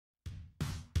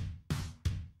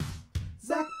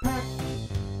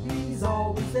ZakPak, he's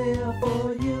always there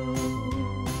for you.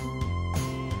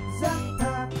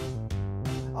 ZakPak,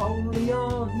 only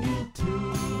on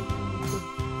YouTube.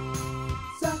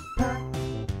 ZakPak,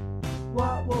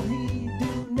 what will he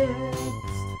do next?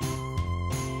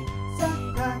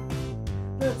 ZakPak,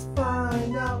 let's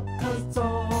find out, 'cause it's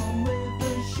on with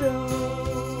the show.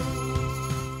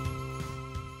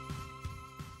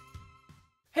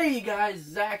 Hey you guys,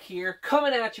 Zach here,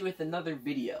 coming at you with another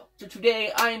video. So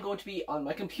today I am going to be on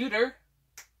my computer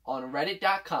on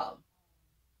Reddit.com.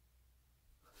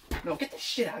 No, get the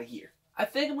shit out of here. I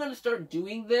think I'm going to start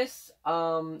doing this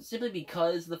simply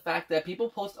because the fact that people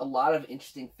post a lot of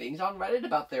interesting things on Reddit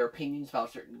about their opinions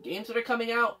about certain games that are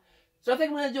coming out. So I think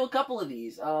I'm going to do a couple of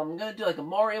these. I'm going to do like a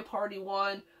Mario Party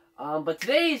one. But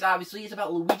today's obviously is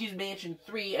about Luigi's Mansion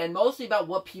 3 and mostly about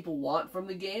what people want from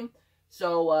the game.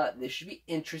 So, this should be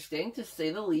interesting, to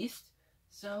say the least.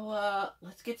 So,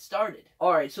 let's get started.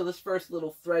 Alright, so this first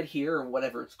little thread here, or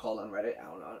whatever it's called on Reddit, I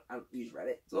don't know, I don't use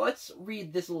Reddit. So let's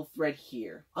read this little thread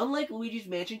here. Unlike Luigi's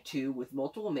Mansion 2, with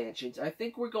multiple mansions, I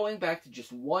think we're going back to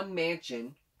just one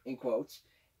mansion, in quotes,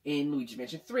 in Luigi's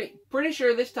Mansion 3. Pretty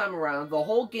sure this time around, the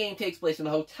whole game takes place in a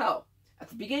hotel. At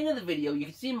the beginning of the video, you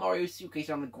can see Mario's suitcase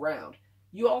on the ground.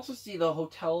 You also see the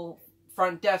hotel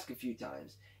front desk a few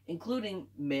times, including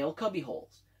male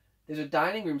cubbyholes. There's a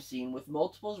dining room scene with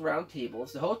multiple round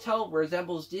tables. The hotel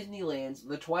resembles Disneyland's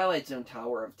The Twilight Zone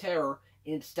Tower of Terror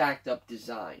in its stacked-up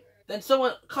design. Then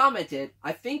someone commented,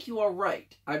 "I think you are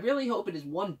right. I really hope it is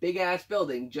one big-ass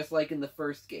building, just like in the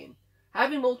first game.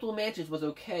 Having multiple mansions was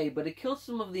okay, but it killed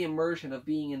some of the immersion of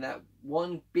being in that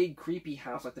one big creepy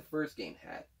house like the first game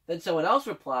had." Then someone else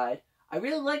replied, "I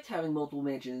really liked having multiple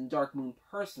mansions in Dark Moon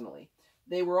personally.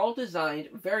 They were all designed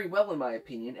very well in my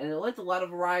opinion, and it lent a lot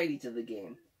of variety to the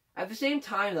game. At the same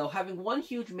time, though, having one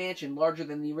huge mansion larger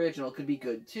than the original could be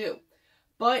good too.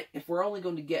 But if we're only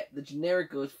going to get the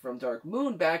generic ghost from Dark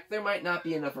Moon back, there might not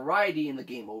be enough variety in the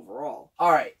game overall."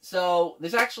 Alright, so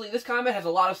this comment has a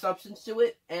lot of substance to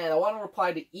it, and I want to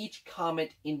reply to each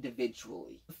comment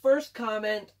individually. The first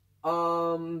comment,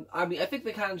 I think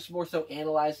they kind of just more so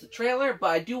analyzed the trailer, but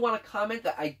I do want to comment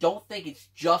that I don't think it's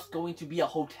just going to be a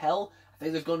hotel. I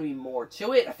think there's going to be more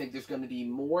to it. I think there's going to be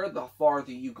more the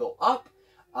farther you go up.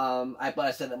 But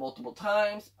I said that multiple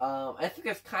times. I think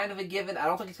that's kind of a given. I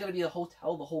don't think it's going to be a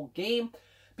hotel the whole game.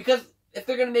 Because if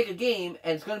they're going to make a game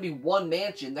and it's going to be one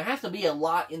mansion, there has to be a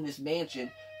lot in this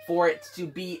mansion for it to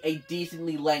be a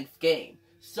decently length game.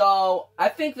 So I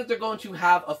think that they're going to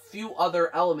have a few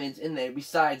other elements in there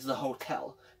besides the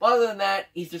hotel. But other than that,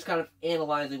 he's just kind of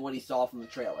analyzing what he saw from the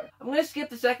trailer. I'm going to skip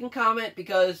the second comment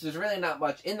because there's really not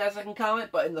much in that second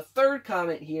comment. But in the third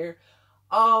comment here,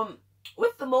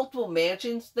 with the multiple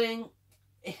mansions thing,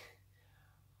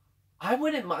 I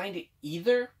wouldn't mind it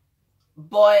either.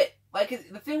 But, like,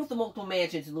 the thing with the multiple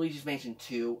mansions in Luigi's Mansion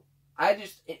 2,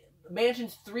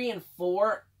 Mansions 3 and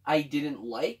 4, I didn't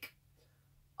like.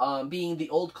 Being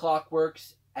the old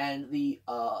Clockworks and the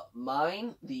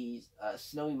mine, the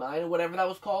snowy mine or whatever that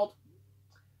was called.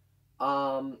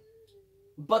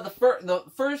 But the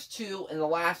first two and the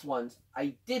last ones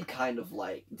I did kind of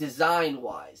like,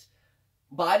 design-wise.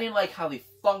 But I didn't like how they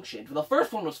functioned. The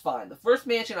first one was fine. The first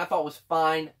mansion I thought was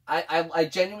fine. I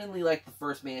genuinely liked the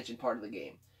first mansion part of the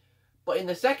game. But in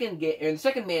the second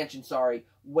mansion,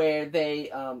 where they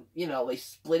they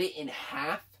split it in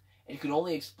half, and you could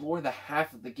only explore the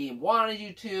half of the game wanted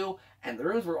you to, and the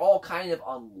rooms were all kind of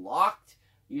unlocked.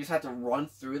 You just had to run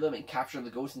through them and capture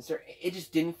the ghosts and stuff. It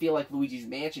just didn't feel like Luigi's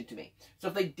Mansion to me. So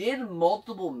if they did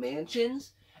multiple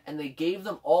mansions, and they gave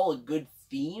them all a good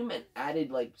theme, and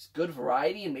added, like, good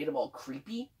variety, and made them all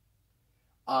creepy,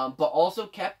 but also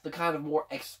kept the kind of more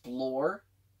explore,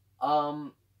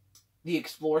 the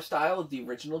explore style of the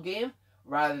original game,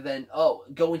 rather than,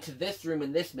 go into this room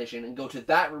in this mission, and go to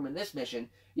that room in this mission,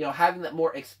 having that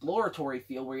more exploratory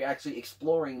feel where you're actually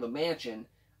exploring the mansion.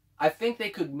 I think they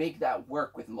could make that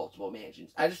work with multiple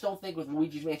mansions. I just don't think with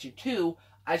Luigi's Mansion 2,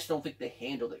 I just don't think they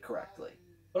handled it correctly.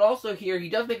 But also here, he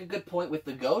does make a good point with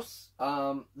the ghosts.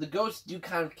 The ghosts do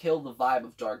kind of kill the vibe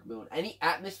of Dark Moon. Any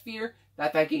atmosphere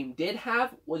that game did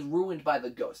have was ruined by the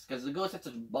ghosts, because the ghosts had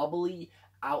such bubbly,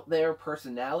 out there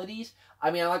personalities.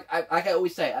 I mean, like I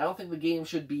always say, I don't think the game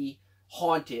should be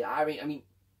haunted. I mean,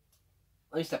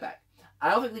 let me step back. I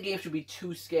don't think the game should be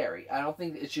too scary. I don't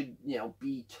think it should,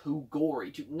 be too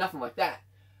gory, nothing like that.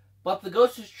 But the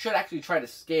ghosts should actually try to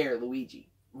scare Luigi,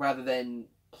 rather than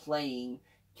playing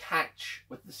catch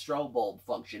with the strobe bulb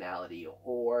functionality,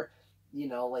 or,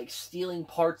 like stealing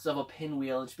parts of a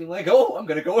pinwheel and just being like, oh, I'm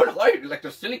gonna go and hide like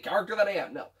the silly character that I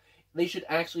am. No. They should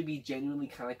actually be genuinely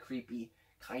kind of creepy,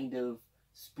 kind of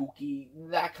spooky,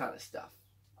 that kind of stuff.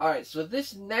 Alright, so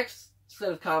this next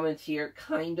set of comments here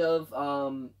kind of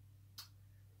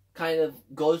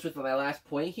goes with my last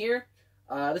point here.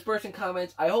 This person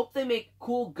comments, I hope they make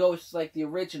cool ghosts like the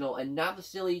original and not the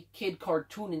silly kid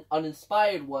cartoon and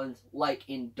uninspired ones like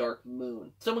in Dark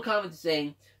Moon. Someone comments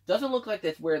saying, doesn't look like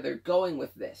that's where they're going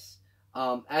with this.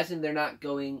 As in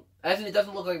it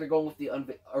doesn't look like they're going with the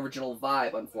original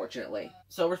vibe, unfortunately.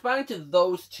 So responding to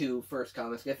those two first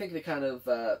comments, I think they kind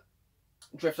of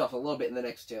drift off a little bit in the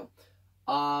next two.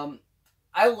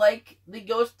 I like the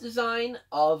ghost design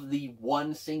of the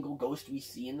one single ghost we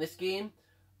see in this game.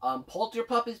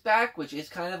 Polterpup is back, which is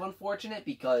kind of unfortunate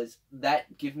because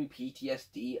that gives me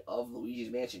PTSD of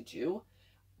Luigi's Mansion 2.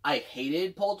 I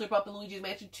hated Polterpup in Luigi's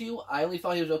Mansion 2. I only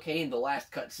thought he was okay in the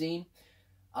last cutscene.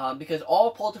 Because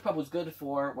all Polterpup was good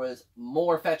for was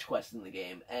more fetch quests in the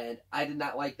game, and I did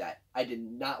not like that. I did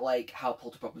not like how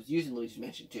Polterpup was used in Luigi's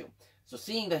Mansion 2. So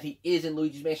seeing that he is in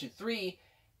Luigi's Mansion 3,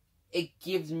 it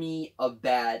gives me a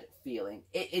bad feeling.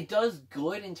 It does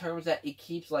good in terms that it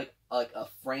keeps like a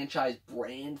franchise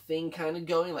brand thing kind of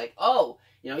going. Like, oh,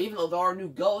 even though there are new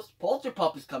ghosts,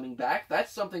 Polterpup is coming back.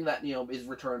 That's something that, is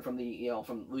returned from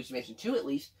from Luigi's Mansion 2 at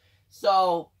least.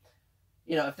 So,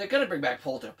 if they're going to bring back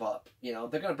Polterpup, they're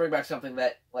going to bring back something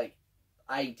that, like,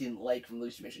 I didn't like from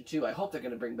Luigi's Mansion 2. I hope they're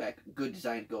going to bring back good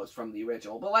designed ghosts from the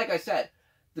original. But like I said,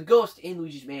 the ghost in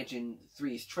Luigi's Mansion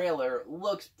 3's trailer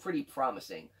looks pretty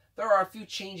promising. There are a few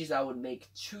changes I would make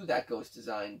to that ghost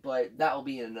design, but that will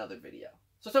be in another video.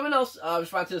 So someone else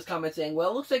responded to this comment saying, well,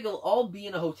 it looks like it'll all be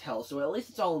in a hotel, so at least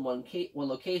it's all in one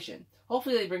location.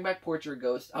 Hopefully they bring back portrait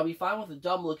ghosts. I'll be fine with the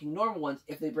dumb-looking normal ones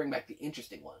if they bring back the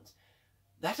interesting ones.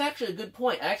 That's actually a good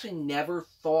point. I actually never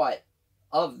thought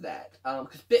of that.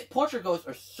 Because portrait ghosts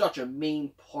are such a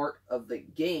main part of the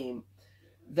game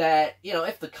that,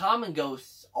 if the common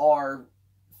ghosts are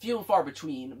few and far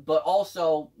between, but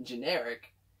also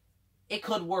generic, it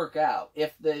could work out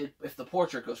if the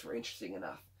portrait ghosts were interesting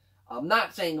enough. I'm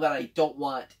not saying that I don't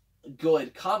want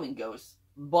good common ghosts,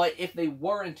 but if they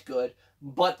weren't good,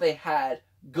 but they had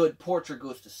good portrait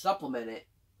ghosts to supplement it,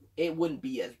 it wouldn't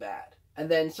be as bad. And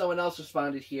then someone else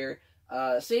responded here,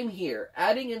 same here,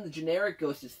 adding in the generic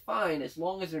ghosts is fine as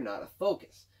long as they're not a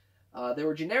focus. There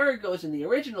were generic ghosts in the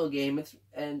original game,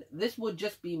 and this would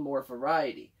just be more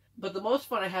variety. But the most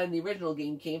fun I had in the original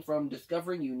game came from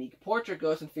discovering unique portrait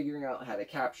ghosts and figuring out how to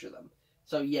capture them.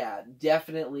 So yeah,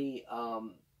 definitely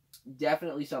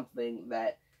something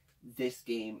that this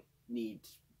game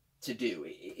needs to do.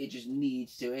 It just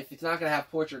needs to. If it's not going to have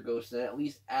portrait ghosts, then at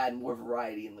least add more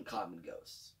variety in the common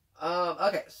ghosts.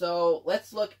 Okay, so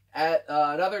let's look at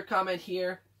another comment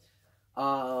here.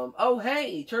 Oh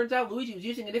hey, turns out Luigi was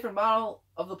using a different model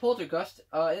of the poltergust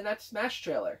in that Smash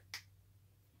trailer.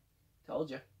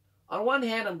 Told you. On one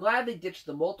hand, I'm glad they ditched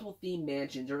the multiple themed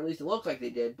mansions, or at least it looks like they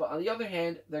did, but on the other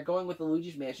hand, they're going with the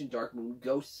Luigi's Mansion Dark Moon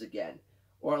ghosts again.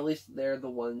 Or at least they're the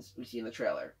ones we see in the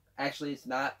trailer. Actually, it's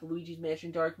not the Luigi's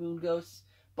Mansion Dark Moon ghosts,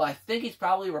 but I think he's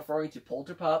probably referring to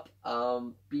Polterpup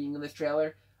being in this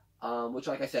trailer, which,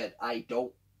 like I said, I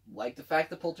don't like the fact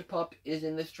that Polterpup is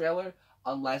in this trailer,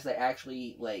 unless they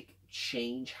actually,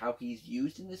 change how he's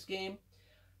used in this game.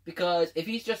 Because if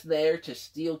he's just there to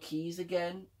steal keys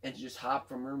again and to just hop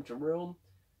from room to room,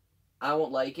 I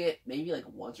won't like it. Maybe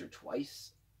once or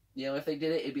twice. If they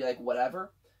did it, it'd be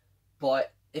whatever.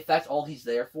 But if that's all he's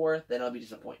there for, then I'll be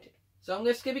disappointed. So I'm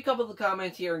going to skip a couple of the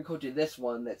comments here and go to this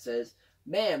one that says,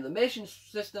 man, the mission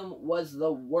system was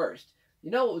the worst. You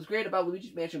know what was great about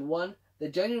Luigi's Mansion 1? The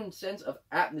genuine sense of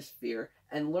atmosphere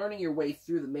and learning your way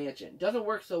through the mansion. Doesn't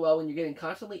work so well when you're getting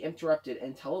constantly interrupted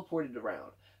and teleported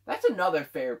around. That's another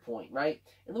fair point, right?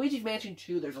 In Luigi's Mansion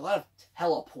 2, there's a lot of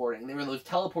teleporting. There were those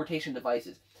teleportation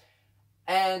devices.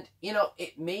 And,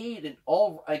 it made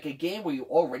a game where you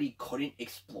already couldn't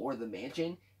explore the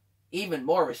mansion even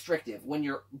more restrictive when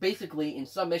you're basically, in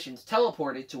some missions,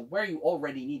 teleported to where you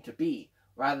already need to be,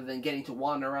 rather than getting to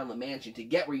wander around the mansion to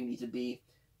get where you need to be.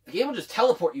 The game will just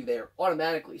teleport you there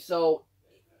automatically. So,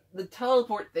 the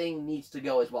teleport thing needs to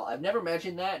go as well. I've never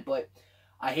mentioned that, but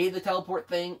I hate the teleport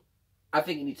thing. I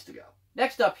think it needs to go.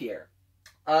 Next up here.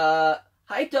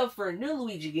 Hyped up for a new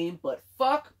Luigi game, but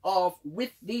fuck off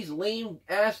with these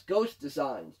lame-ass ghost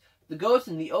designs. The ghosts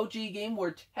in the OG game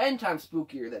were 10 times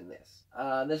spookier than this.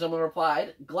 Then someone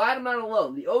replied, glad I'm not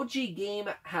alone. The OG game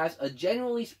has a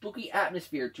genuinely spooky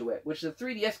atmosphere to it, which the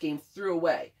 3DS game threw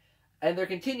away. And they're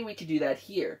continuing to do that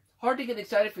here. Hard to get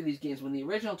excited for these games when the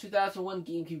original 2001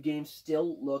 GameCube game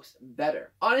still looks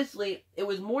better. Honestly, it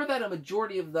was more that a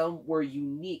majority of them were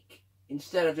unique,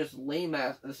 instead of just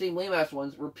the same lame-ass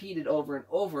ones repeated over and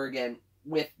over again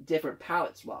with different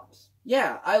palette swaps.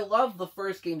 Yeah, I love the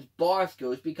first game's boss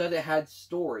ghost because it had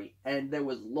story and there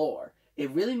was lore.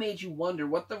 It really made you wonder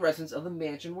what the residents of the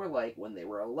mansion were like when they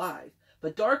were alive.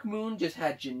 But Dark Moon just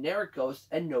had generic ghosts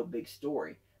and no big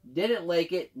story. Didn't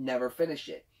like it, never finished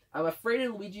it. I'm afraid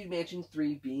of Luigi's Mansion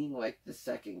 3 being like the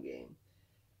second game.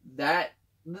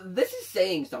 This is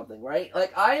saying something, right?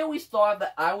 Like, I always thought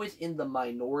that I was in the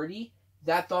minority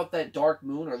that thought that Dark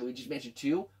Moon or Luigi's Mansion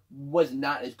 2 was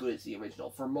not as good as the original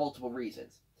for multiple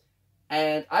reasons.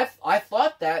 And I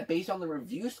thought that based on the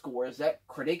review scores that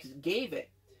critics gave it.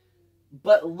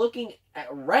 But looking at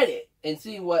Reddit and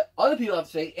seeing what other people have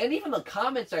to say, and even the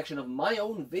comment section of my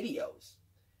own videos,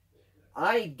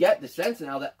 I get the sense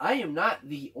now that I am not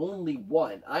the only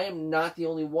one. I am not the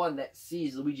only one that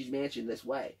sees Luigi's Mansion this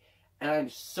way. And I'm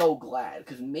so glad,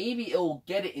 because maybe it will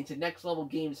get it into Next Level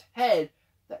Games' head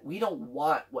that we don't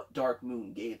want what Dark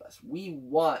Moon gave us. We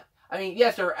want, I mean,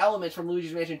 yes, there are elements from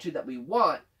Luigi's Mansion 2 that we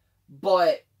want,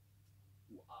 but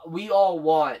we all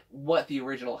want what the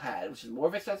original had, which is more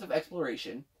of a sense of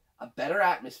exploration, a better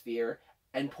atmosphere,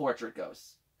 and portrait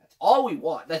ghosts. That's all we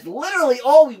want. That's literally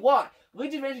all we want.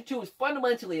 Luigi's Mansion 2 is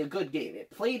fundamentally a good game.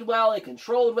 It played well, it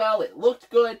controlled well, it looked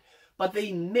good, but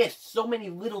they missed so many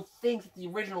little things that the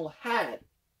original had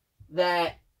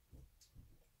that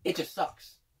it just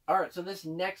sucks. Alright, so this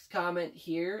next comment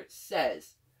here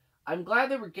says, I'm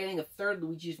glad that we're getting a third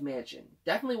Luigi's Mansion.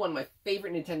 Definitely one of my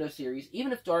favorite Nintendo series,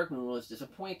 even if Dark Moon was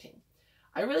disappointing.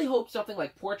 I really hope something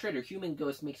like Portrait or Human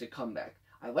Ghost makes a comeback.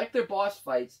 I like their boss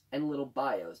fights and little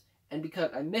bios, and because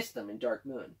I missed them in Dark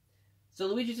Moon. So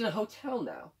Luigi's in a hotel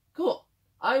now. Cool.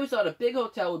 I always thought a big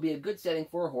hotel would be a good setting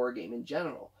for a horror game in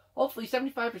general. Hopefully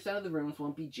 75% of the rooms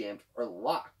won't be jammed or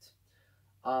locked.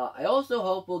 I also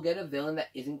hope we'll get a villain that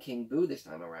isn't King Boo this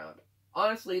time around.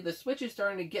 Honestly, the Switch is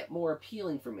starting to get more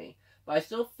appealing for me, but I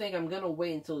still think I'm going to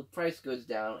wait until the price goes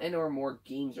down and or more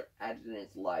games are added in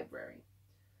its library.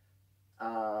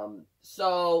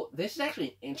 So this is actually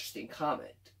an interesting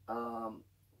comment,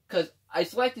 because I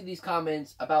selected these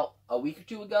comments about a week or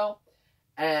two ago,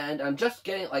 and I'm just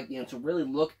getting, to really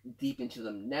look deep into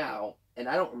them now, and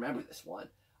I don't remember this one.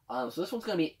 So this one's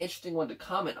going to be an interesting one to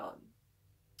comment on.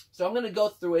 So I'm going to go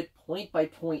through it point by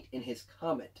point in his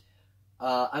comment.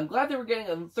 I'm glad that we're getting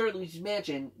a third Luigi's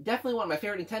Mansion. Definitely one of my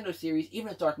favorite Nintendo series,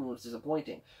 even if Dark Moon was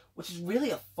disappointing. Which is really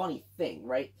a funny thing,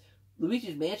 right?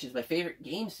 Luigi's Mansion is my favorite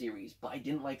game series, but I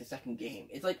didn't like the second game.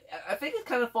 It's like, I think it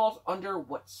kind of falls under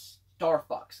what Star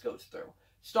Fox goes through.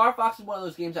 Star Fox is one of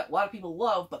those games that a lot of people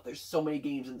love, but there's so many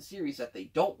games in the series that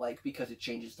they don't like because it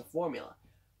changes the formula.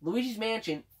 Luigi's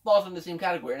Mansion falls in the same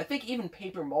category, and I think even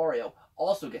Paper Mario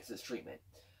also gets this treatment.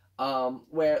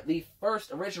 Where the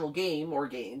first original game, or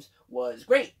games, was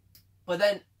great. But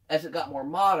then, as it got more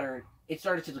modern, it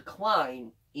started to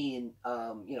decline in,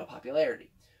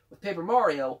 popularity. With Paper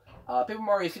Mario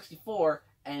 64,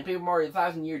 and Paper Mario The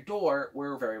Thousand Year Door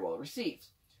were very well received.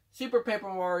 Super Paper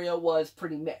Mario was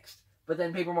pretty mixed. But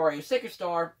then Paper Mario Sticker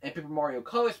Star and Paper Mario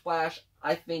Color Splash,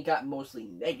 I think, got mostly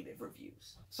negative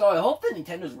reviews. So I hope that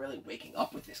Nintendo's really waking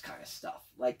up with this kind of stuff.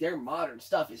 Like, their modern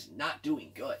stuff is not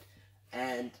doing good.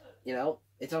 And,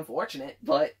 it's unfortunate,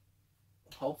 but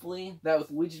hopefully that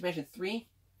with Luigi's Mansion 3,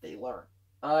 they learn.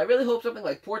 I really hope something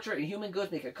like Portrait and Human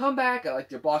Ghost make a comeback. I like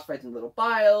their boss fights and little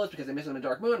bios because I miss them in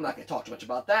Dark Moon. I'm not going to talk too much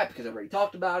about that because I've already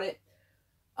talked about it.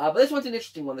 But this one's an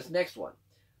interesting one, this next one.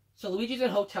 So Luigi's in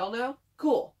a hotel now?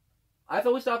 Cool. I've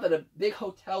always thought that a big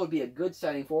hotel would be a good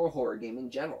setting for a horror game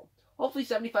in general. Hopefully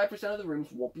 75% of the rooms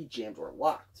won't be jammed or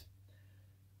locked.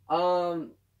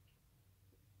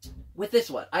 With this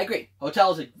one, I agree.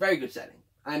 Hotel is a very good setting.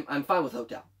 I'm fine with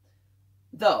hotel.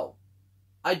 Though,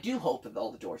 I do hope that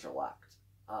all the doors are locked.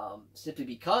 Simply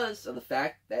because of the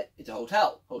fact that it's a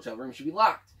hotel. Hotel rooms should be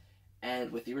locked.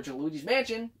 And with the original Luigi's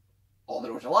Mansion, all the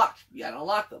doors are locked. You gotta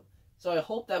unlock them. So I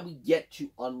hope that we get to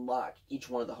unlock each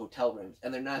one of the hotel rooms,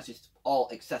 and they're not just all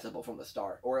accessible from the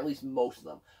start, or at least most of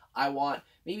them. I want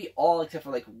maybe all except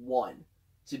for one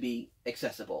to be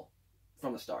accessible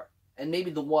from the start. And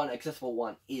maybe the one accessible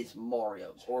one is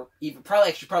Mario's, or even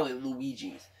probably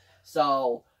Luigi's.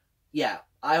 So, yeah,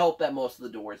 I hope that most of the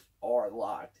doors are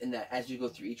locked, and that as you go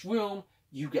through each room,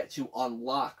 you get to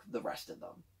unlock the rest of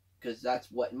them. Because that's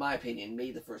what, in my opinion,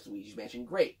 made the first Luigi's Mansion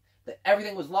great. That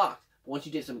everything was locked. But once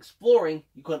you did some exploring,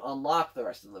 you couldn't unlock the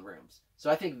rest of the rooms.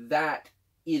 So I think that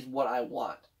is what I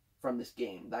want from this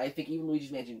game, that I think even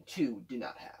Luigi's Mansion 2 did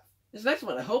not have. This next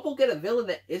one, I hope we'll get a villain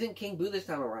that isn't King Boo this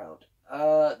time around.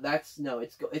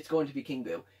 It's going to be King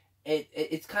Boo.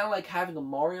 It's kind of like having a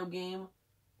Mario game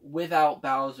without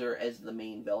Bowser as the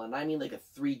main villain. I mean like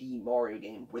a 3D Mario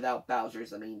game without Bowser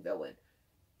as the main villain.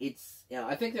 it's,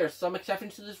 I think there are some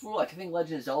exceptions to this rule. Like, I think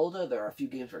Legend of Zelda, there are a few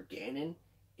games where Ganon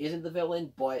isn't the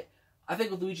villain, but I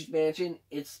think with Luigi's Mansion,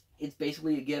 it's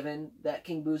basically a given that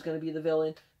King Boo's going to be the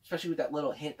villain, especially with that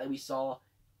little hint that we saw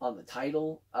on the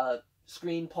title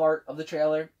screen part of the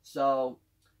trailer. So,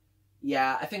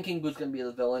 yeah, I think King Boo's going to be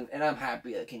the villain, and I'm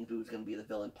happy that King Boo's going to be the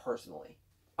villain personally.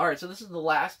 Alright, so this is the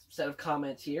last set of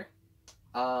comments here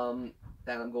that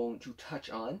I'm going to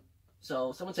touch on.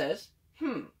 So, someone says,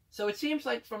 so it seems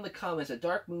like from the comments that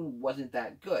Dark Moon wasn't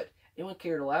that good. Anyone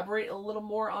care to elaborate a little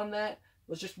more on that?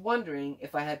 Was just wondering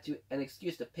if I had an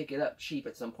excuse to pick it up cheap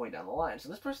at some point down the line. So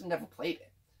this person never played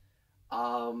it.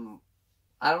 I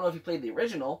don't know if he played the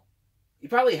original. He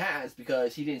probably has,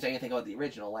 because he didn't say anything about the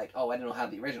original. Like, oh, I didn't know how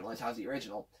the original is. How's the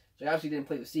original? So he obviously didn't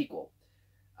play the sequel.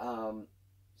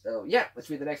 So yeah, let's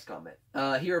read the next comment.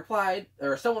 He replied,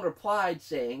 or someone replied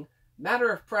saying, matter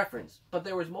of preference, but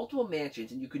there was multiple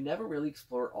mansions and you could never really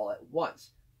explore it all at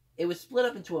once. It was split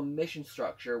up into a mission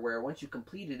structure where once you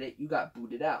completed it, you got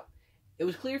booted out. It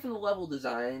was clear from the level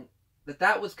design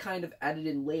that was kind of added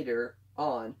in later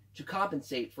on to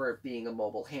compensate for it being a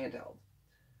mobile handheld.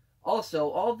 Also,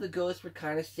 all of the ghosts were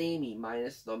kind of samey,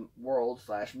 minus the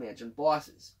world/mansion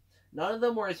bosses. None of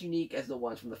them were as unique as the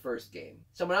ones from the first game.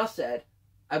 Someone else said,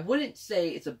 I wouldn't say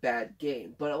it's a bad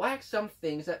game, but it lacks some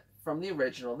things from the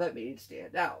original that made it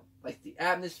stand out, like the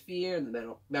atmosphere and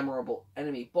the memorable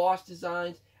enemy boss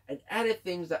designs, and added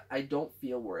things that I don't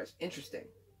feel were as interesting,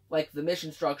 like the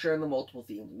mission structure and the multiple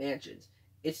themed mansions.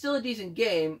 It's still a decent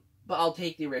game, but I'll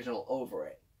take the original over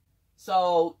it.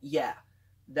 So, yeah,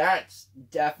 that's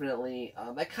definitely,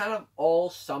 that kind of all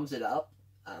sums it up,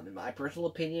 in my personal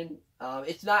opinion.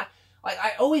 It's not, like,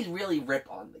 I always really rip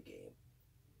on the game.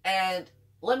 And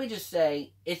let me just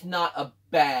say, it's not a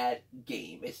bad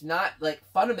game. It's not, like,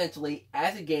 fundamentally,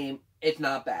 as a game, it's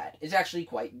not bad. It's actually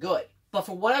quite good. But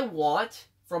for what I want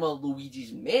from a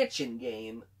Luigi's Mansion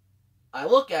game, I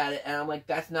look at it and I'm like,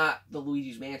 that's not the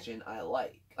Luigi's Mansion I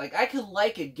like. Like, I could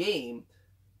like a game,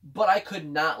 but I could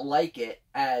not like it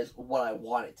as what I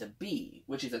want it to be,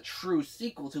 which is a true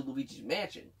sequel to Luigi's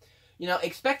Mansion.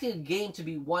 Expecting a game to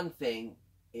be one thing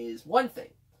is one thing,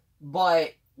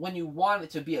 but when you want it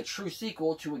to be a true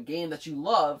sequel to a game that you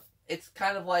love, it's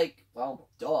kind of like, well,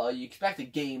 duh, you expect a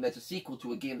game that's a sequel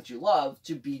to a game that you love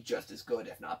to be just as good,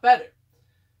 if not better.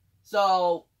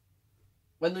 So,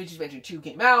 when Luigi's Mansion 2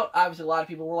 came out, obviously a lot of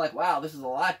people were like, wow, this is a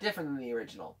lot different than the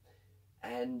original.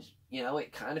 And,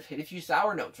 it kind of hit a few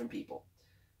sour notes from people.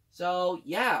 So,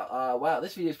 yeah, wow,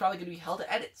 this video is probably going to be hell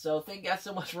to edit. So, thank you guys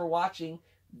so much for watching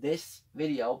this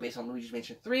video based on Luigi's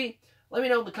Mansion 3. Let me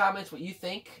know in the comments what you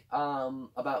think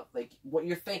about, like, what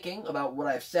you're thinking about what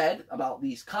I've said, about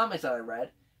these comments that I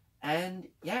read. And,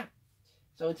 yeah.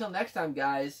 So, until next time,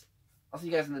 guys, I'll see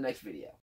you guys in the next video.